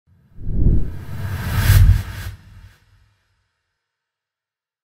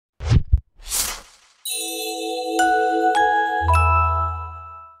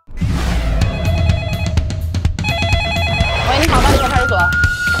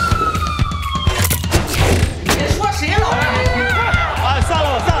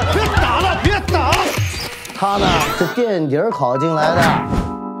是垫底考进来的。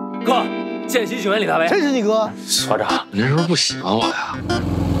哥，见习警员李大为，谁是你哥？所长，您是不是不喜欢我呀？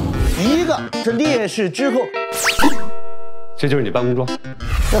一个是烈士之后，这就是你办公桌，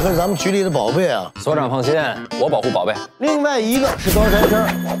那可是咱们局里的宝贝啊。所长放心，我保护宝贝。另外一个是高材生，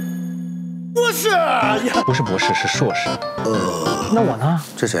博士呀，不是博士，是硕士。那我呢？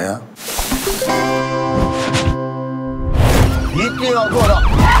这谁呀？一定要做到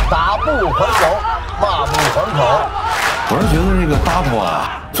打不还手，骂不还口。我是觉得这个大头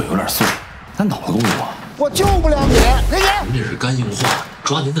啊，嘴有点碎，但脑子够多。我救不了你，给你。您这是肝硬化，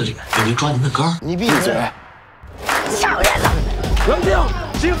抓您的脸，又没抓您的肝。你闭嘴！抢人了！冷静！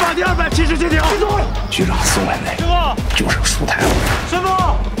刑法第277条。记住了。局长送来那个就是苏太后。师傅。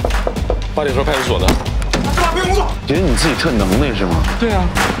8里屯派出所的。干嘛别工作？觉得你自己特能耐是吗？对啊。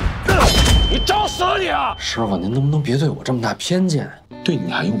你找死你啊！师傅，您能不能别对我这么大偏见？对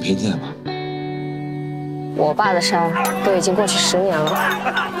你还用偏见吗？我爸的事儿都已经过去10年了，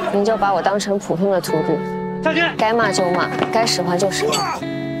您就把我当成普通的徒弟，该骂就骂，该使唤就使唤，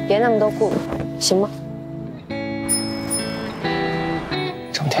别那么多顾虑，行吗？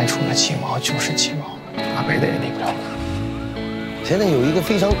整天除了鸡毛就是鸡毛，阿北的也离不了我。现在有一个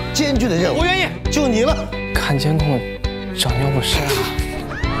非常艰巨的任务，我愿意，就你了。看监控，找尿不湿啊！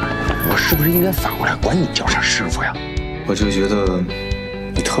我是不是应该反过来管你叫啥师傅呀？我就觉得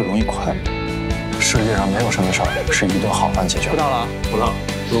你特容易快乐。世界上没有什么事儿是一顿好饭解决不到了，不到。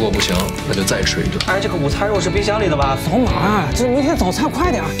如果不行，那就再睡一顿。哎，这个午餐肉是冰箱里的吧？扫码，这明天早餐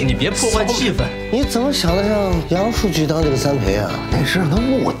快点。你别破坏气氛。你怎么想得让杨书记当这个三陪啊？那是让他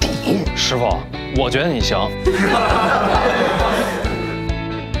卧底。师傅，我觉得你行。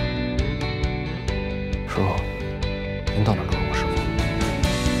师傅，您到哪找我师傅？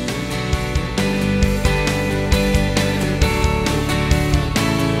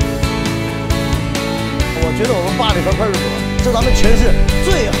我觉得我们8里屯派出所是咱们全市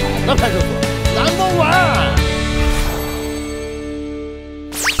最好的派出所，Number 1。